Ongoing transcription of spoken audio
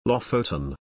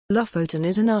Lofoten. Lofoten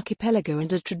is an archipelago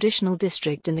and a traditional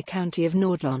district in the county of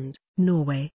Nordland,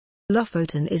 Norway.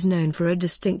 Lofoten is known for a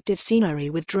distinctive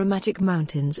scenery with dramatic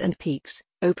mountains and peaks,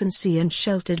 open sea and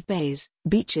sheltered bays,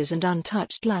 beaches and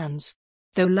untouched lands.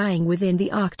 Though lying within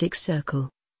the Arctic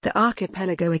Circle, the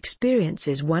archipelago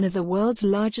experiences one of the world's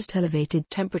largest elevated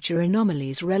temperature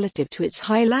anomalies relative to its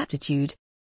high latitude.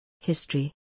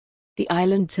 History. The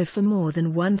islands have for more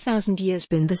than 1,000 years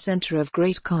been the center of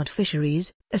great cod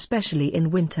fisheries, especially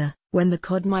in winter, when the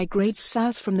cod migrates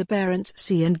south from the Barents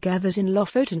Sea and gathers in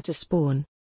Lofoten to spawn.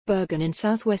 Bergen in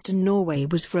southwestern Norway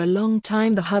was for a long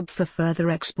time the hub for further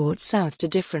exports south to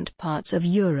different parts of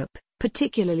Europe,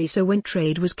 particularly so when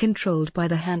trade was controlled by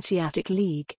the Hanseatic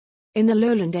League. In the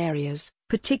lowland areas,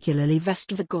 particularly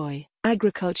Vest-Vågøy,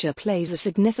 agriculture plays a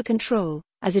significant role,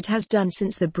 as it has done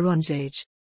since the Bronze Age.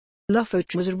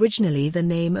 Lofoten was originally the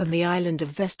name of the island of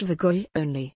Vest-Vågøy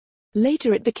only.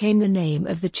 Later it became the name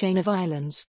of the chain of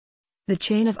islands. The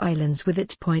chain of islands with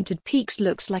its pointed peaks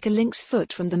looks like a lynx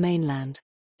foot from the mainland.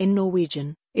 In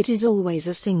Norwegian, it is always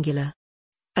a singular.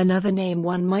 Another name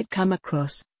one might come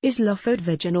across is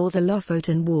Lofotveggen or the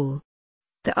Lofoten Wall.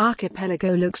 The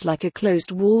archipelago looks like a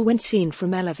closed wall when seen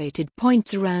from elevated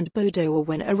points around Bodø or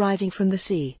when arriving from the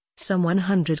sea, some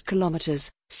 100 kilometers,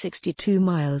 62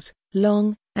 miles,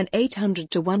 long, and 800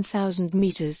 to 1,000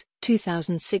 meters,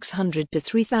 2,600 to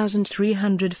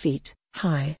 3,300 feet,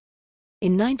 high.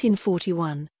 In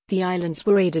 1941, the islands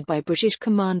were raided by British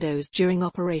commandos during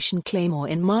Operation Claymore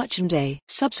in March and a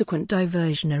subsequent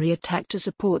diversionary attack to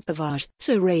support the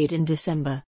Vaasa raid in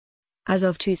December. As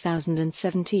of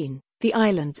 2017, the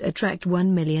islands attract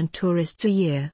 1 million tourists a year.